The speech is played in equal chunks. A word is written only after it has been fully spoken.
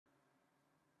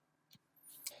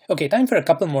Okay, time for a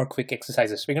couple more quick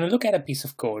exercises. We're going to look at a piece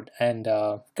of code and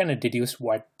kind of deduce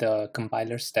what the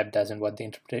compiler step does and what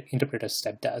the interpreter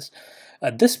step does.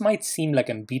 This might seem like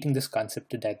I'm beating this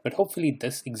concept to death, but hopefully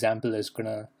this example is going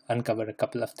to uncover a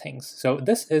couple of things. So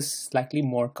this is slightly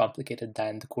more complicated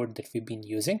than the code that we've been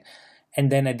using. And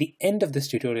then at the end of this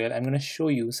tutorial, I'm going to show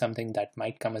you something that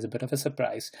might come as a bit of a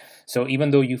surprise. So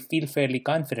even though you feel fairly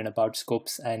confident about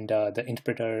scopes and the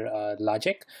interpreter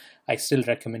logic, I still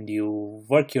recommend you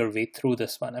work your way through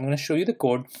this one. I'm going to show you the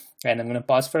code and I'm going to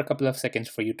pause for a couple of seconds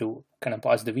for you to kind of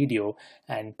pause the video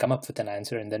and come up with an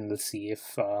answer, and then we'll see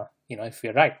if if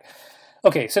you're right.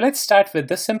 Okay, so let's start with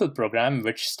this simple program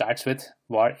which starts with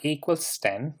var a equals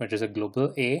 10, which is a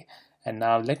global a. And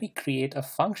now let me create a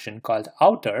function called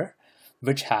outer,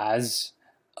 which has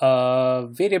a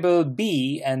variable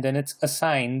b, and then it's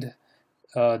assigned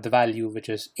the value which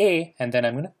is a, and then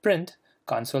I'm going to print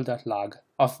console.log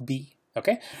of b.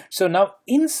 Okay, so now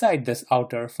inside this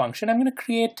outer function, I'm going to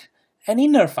create an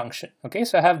inner function. Okay,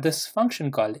 so I have this function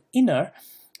called inner,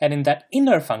 and in that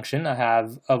inner function, I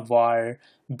have a var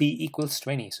b equals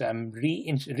 20. So I'm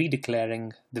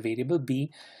redeclaring the variable b,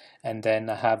 and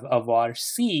then I have a var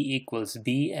c equals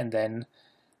b, and then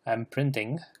I'm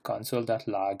printing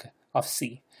console.log of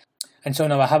c. And so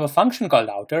now I have a function called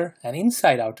outer, and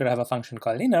inside outer I have a function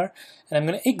called inner, and I'm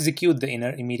going to execute the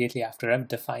inner immediately after I've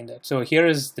defined it. So here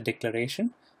is the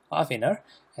declaration of inner,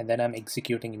 and then I'm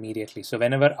executing immediately. So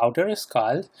whenever outer is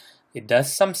called, it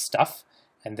does some stuff,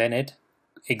 and then it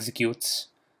executes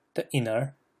the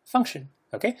inner function.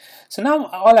 Okay, so now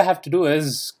all I have to do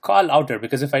is call outer,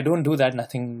 because if I don't do that,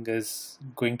 nothing is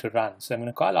going to run. So I'm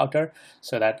going to call outer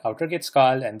so that outer gets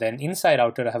called, and then inside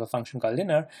outer I have a function called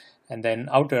inner, and then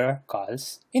outer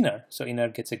calls inner. So inner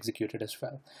gets executed as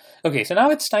well. Okay, so now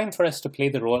it's time for us to play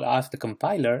the role of the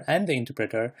compiler and the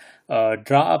interpreter,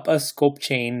 draw up a scope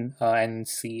chain and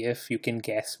see if you can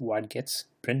guess what gets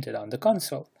printed on the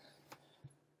console.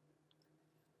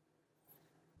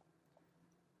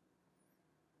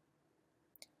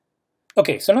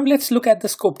 Okay, so now let's look at the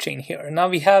scope chain here. Now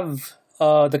we have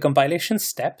the compilation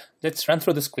step. Let's run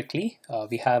through this quickly.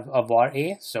 We have a var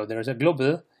a, so there's a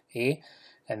global a,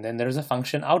 and then there's a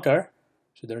function outer,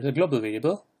 so there's a global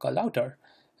variable called outer.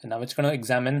 And now it's going to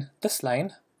examine this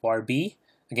line, var b.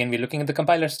 Again, we're looking at the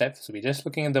compiler step, so we're just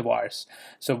looking at the vars.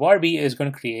 So var b is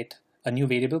going to create a new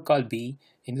variable called b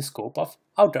in the scope of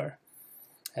outer.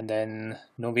 And then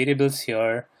no variables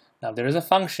here. Now there is a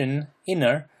function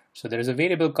inner, so there is a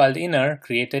variable called inner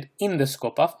created in the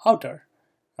scope of outer.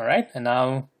 All right, and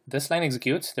now this line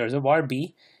executes. There's a var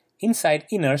b inside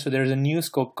inner, so there is a new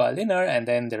scope called inner, and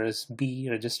then there is b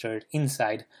registered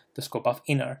inside the scope of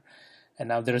inner. And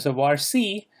now there is a var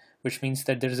c, which means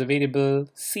that there is a variable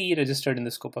c registered in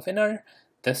the scope of inner.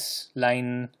 This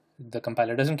line the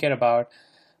compiler doesn't care about.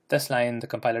 This line the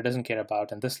compiler doesn't care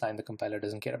about, and this line the compiler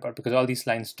doesn't care about, because all these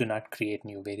lines do not create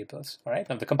new variables. All right,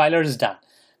 now the compiler is done.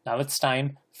 Now it's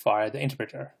time for the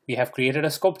interpreter. We have created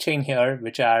a scope chain here,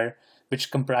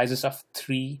 which comprises of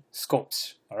 3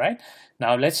 scopes. All right.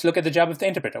 Now let's look at the job of the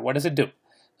interpreter. What does it do?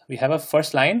 We have a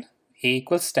first line, a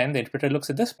equals 10. The interpreter looks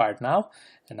at this part now,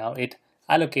 and now it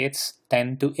allocates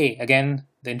 10 to a. Again,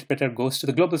 the interpreter goes to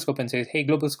the global scope and says, hey,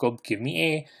 global scope, give me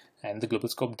a. And the global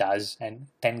scope does, and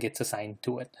 10 gets assigned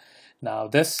to it. Now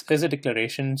this is a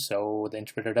declaration, so the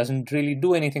interpreter doesn't really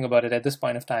do anything about it at this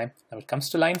point of time. Now it comes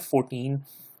to line 14.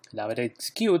 Now it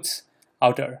executes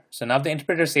outer. So now the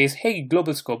interpreter says, hey,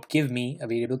 global scope, give me a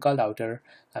variable called outer.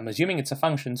 I'm assuming it's a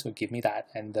function, so give me that.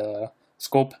 And the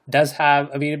scope does have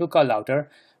a variable called outer,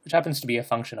 which happens to be a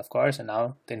function, of course, and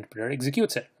now the interpreter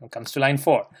executes it. It comes to line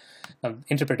 4. Now the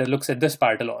interpreter looks at this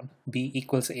part alone, b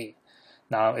equals a.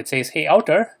 Now it says, hey,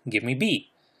 outer, give me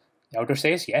b. The outer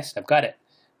says, yes, I've got it.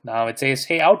 Now it says,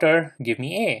 hey, outer, give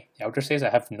me a. The outer says, I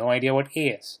have no idea what a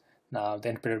is. Now the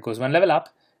interpreter goes one level up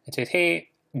and says, hey,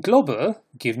 global,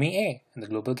 give me a. And the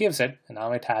global gives it, and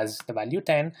now it has the value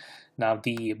 10. Now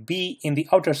the b in the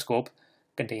outer scope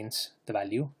contains the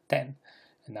value 10.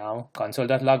 And now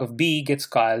console.log of b gets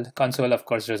called. Console, of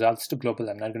course, results to global.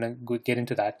 I'm not going to get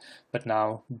into that. But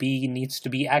now b needs to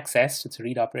be accessed. It's a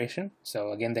read operation.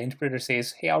 So again, the interpreter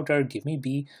says, hey, outer, give me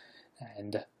b.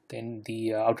 And then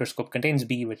the outer scope contains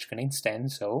b, which contains 10.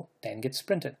 So 10 gets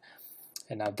printed.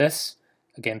 And now this,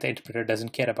 again, the interpreter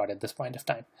doesn't care about at this point of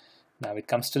time. Now it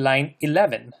comes to line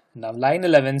 11. Now line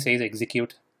 11 says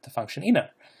execute the function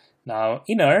inner. Now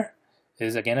inner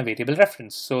is again a variable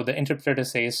reference. So the interpreter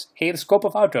says, hey, the scope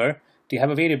of outer, do you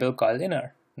have a variable called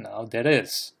inner? Now there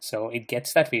is. So it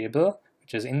gets that variable,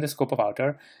 which is in the scope of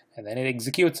outer, and then it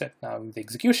executes it. Now the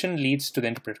execution leads to the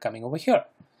interpreter coming over here.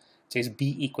 It says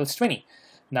b equals 20.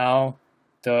 Now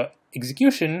the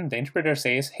execution, the interpreter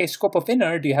says, hey, scope of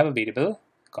inner, do you have a variable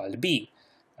called b?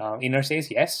 Inner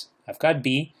says, yes, I've got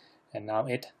b, and now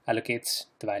it allocates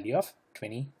the value of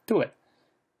 20 to it.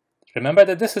 Remember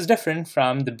that this is different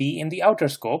from the b in the outer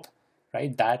scope,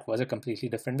 right? That was a completely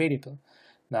different variable.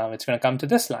 Now it's going to come to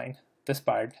this line. This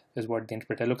part is what the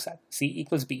interpreter looks at, c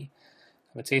equals b.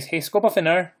 It says, hey, scope of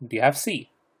inner, do you have c?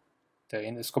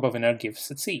 The scope of inner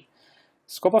gives it c.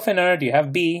 Scope of inner, do you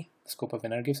have b? The scope of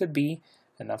inner gives it b.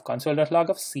 And now console.log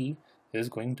of c is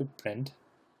going to print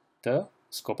the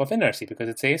scope of inner c, because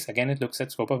it says, again, it looks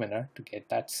at scope of inner to get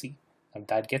that c. And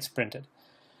that gets printed.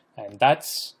 And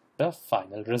that's the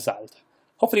final result.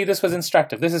 Hopefully this was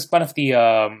instructive. This is one of the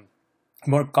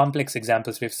more complex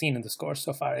examples we've seen in this course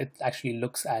so far. It actually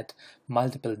looks at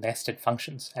multiple nested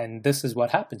functions. And this is what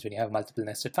happens when you have multiple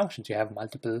nested functions. You have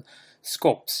multiple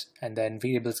scopes, and then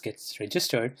variables gets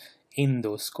registered in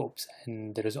those scopes,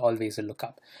 and there is always a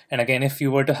lookup. And again, if you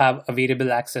were to have a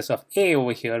variable access of a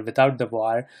over here without the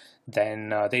var, then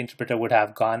the interpreter would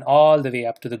have gone all the way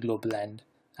up to the global and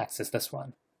access this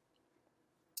one.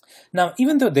 Now,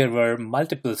 even though there were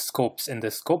multiple scopes in the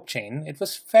scope chain, it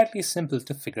was fairly simple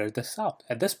to figure this out.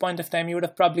 At this point of time, you would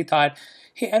have probably thought,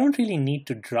 hey, I don't really need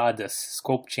to draw this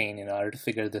scope chain in order to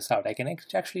figure this out. I can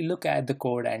actually look at the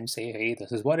code and say, hey,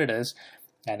 this is what it is,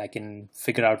 and I can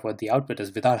figure out what the output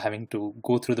is without having to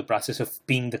go through the process of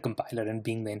being the compiler and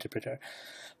being the interpreter.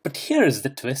 But here's the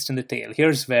twist in the tail.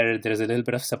 Here's where there's a little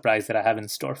bit of surprise that I have in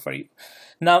store for you.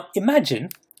 Now, imagine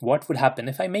what would happen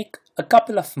if I make a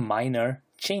couple of minor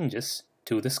changes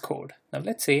to this code. Now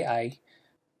let's say I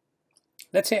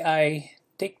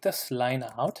take this line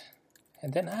out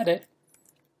and then add it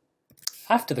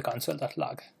after the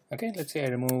console.log. Okay, let's say I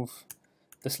remove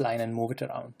this line and move it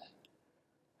around.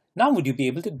 Now would you be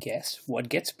able to guess what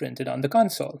gets printed on the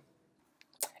console?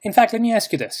 In fact, let me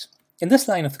ask you this. In this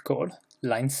line of the code,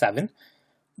 line 7,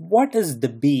 what is the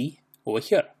b over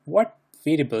here? What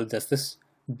variable does this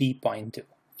b point to?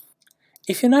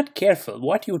 If you're not careful,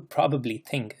 what you would probably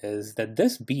think is that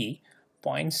this b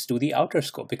points to the outer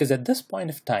scope, because at this point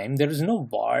of time, there is no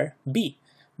var b.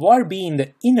 Var b in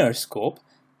the inner scope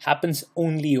happens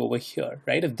only over here,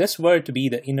 right? If this were to be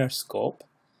the inner scope,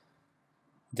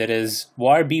 there is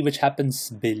var b which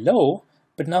happens below,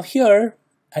 but now here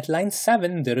at line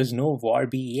 7, there is no var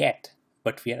b yet,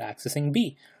 but we are accessing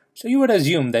b. So you would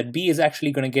assume that b is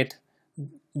actually going to get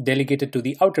delegated to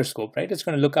the outer scope, right? It's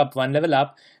going to look up one level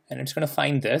up and it's going to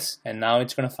find this, and now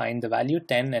it's going to find the value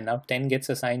 10, and now 10 gets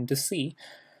assigned to C.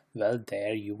 Well,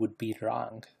 there you would be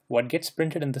wrong. What gets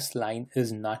printed in this line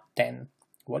is not 10.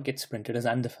 What gets printed is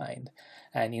undefined.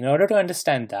 And in order to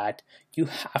understand that, you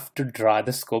have to draw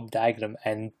the scope diagram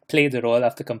and play the role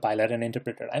of the compiler and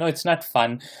interpreter. I know it's not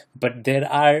fun, but there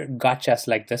are gotchas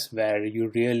like this where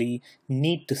you really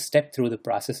need to step through the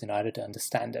process in order to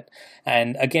understand it.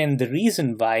 And again, the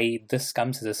reason why this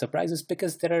comes as a surprise is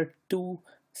because there are two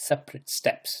separate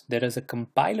steps. There is a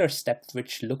compiler step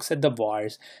which looks at the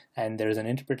vars, and there is an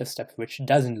interpreter step which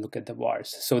doesn't look at the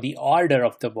vars. So the order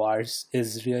of the vars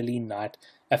is really not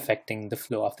affecting the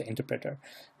flow of the interpreter.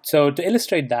 So to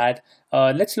illustrate that,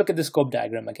 let's look at the scope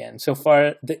diagram again. So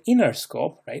for the inner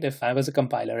scope, right, if I was a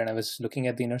compiler and I was looking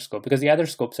at the inner scope, because the other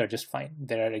scopes are just fine,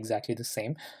 they are exactly the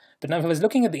same. But now if I was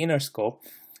looking at the inner scope,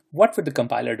 what would the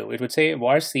compiler do? It would say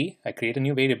var c, I create a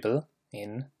new variable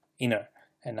in inner.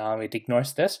 And now it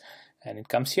ignores this, and it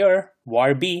comes here,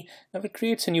 var b. Now it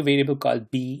creates a new variable called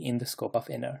b in the scope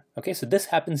of inner. Okay, so this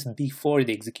happens before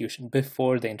the execution,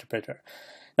 before the interpreter.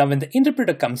 Now when the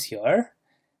interpreter comes here,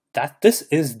 this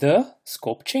is the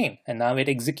scope chain, and now it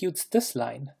executes this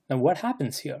line. Now what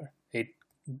happens here? It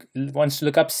wants to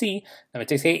look up c. Now it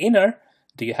says, hey inner,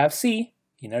 do you have c?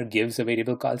 Inner gives a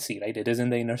variable called c, right? It is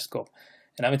in the inner scope.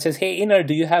 And now it says, hey inner,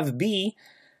 do you have b?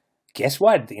 Guess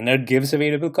what? The inner gives a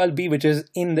variable called b, which is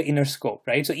in the inner scope,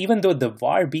 right? So even though the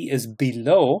var b is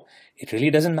below, it really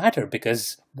doesn't matter,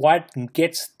 because what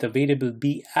gets the variable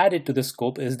b added to the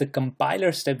scope is the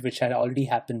compiler step, which had already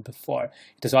happened before.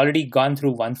 It has already gone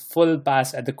through one full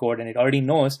pass at the code, and it already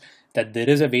knows that there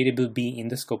is a variable b in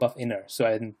the scope of inner. So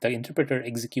when the interpreter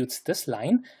executes this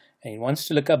line and it wants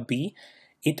to look up b,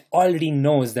 it already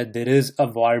knows that there is a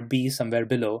var b somewhere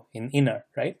below in inner,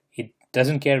 right? It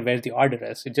doesn't care where the order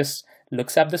is. It just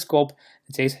looks up the scope.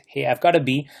 It says, hey, I've got a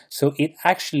b. So it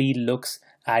actually looks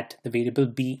at the variable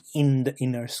b in the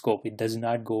inner scope. It does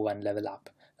not go one level up.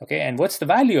 Okay, and what's the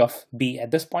value of b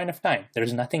at this point of time? There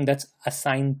is nothing that's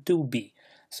assigned to b.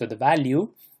 So the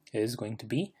value is going to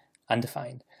be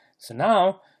undefined. So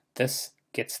now this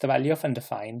gets the value of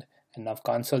undefined, and now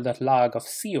console.log of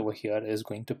c over here is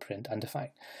going to print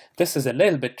undefined. This is a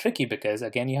little bit tricky because,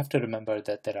 again, you have to remember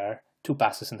that there are two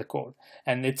passes in the code.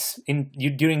 And it's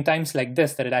during times like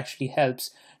this that it actually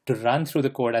helps to run through the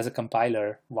code as a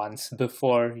compiler once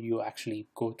before you actually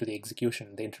go to the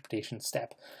execution, the interpretation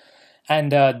step.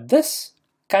 And this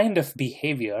kind of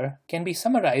behavior can be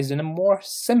summarized in a more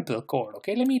simple code.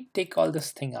 Okay, let me take all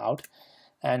this thing out,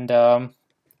 and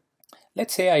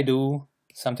let's say I do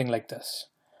something like this.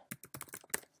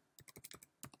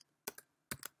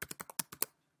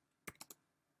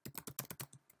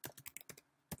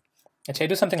 Let's say I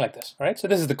do something like this. All right, so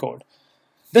this is the code.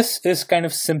 This is kind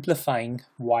of simplifying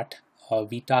what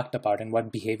we talked about and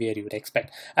what behavior you would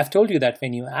expect. I've told you that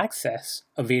when you access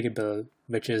a variable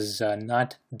which is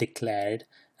not declared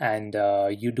and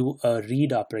you do a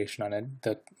read operation on it,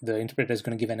 the interpreter is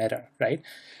going to give an error, right?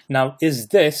 Now, is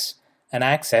this an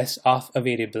access of a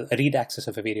variable, a read access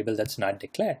of a variable that's not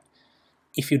declared?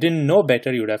 If you didn't know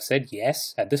better, you would have said,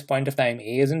 yes, at this point of time,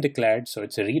 A isn't declared, so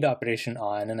it's a read operation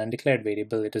on an undeclared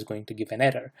variable, it is going to give an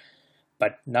error.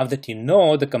 But now that you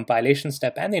know the compilation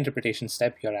step and the interpretation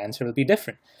step, your answer will be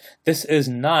different. This is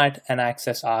not an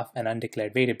access of an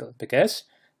undeclared variable because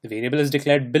the variable is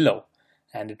declared below.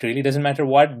 And it really doesn't matter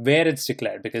where it's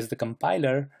declared, because the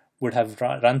compiler would have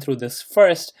run through this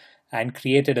first and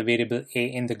created a variable A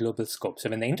in the global scope. So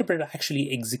when the interpreter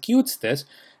actually executes this,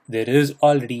 there is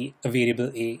already a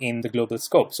variable A in the global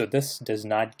scope. So this does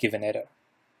not give an error.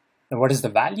 And what is the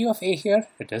value of A here?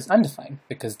 It is undefined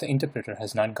because the interpreter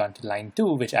has not gone to line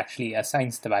 2, which actually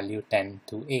assigns the value 10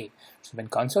 to A. So when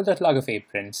console.log of A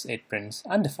prints, it prints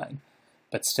undefined.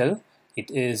 But still, it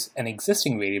is an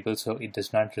existing variable, so it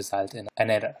does not result in an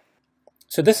error.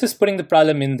 So this is putting the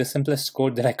problem in the simplest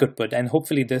code that I could put, and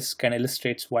hopefully this kind of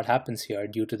illustrates what happens here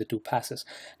due to the two passes.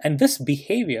 And this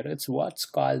behavior, it's what's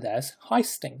called as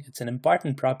hoisting. It's an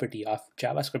important property of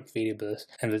JavaScript variables,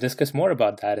 and we'll discuss more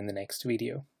about that in the next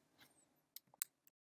video.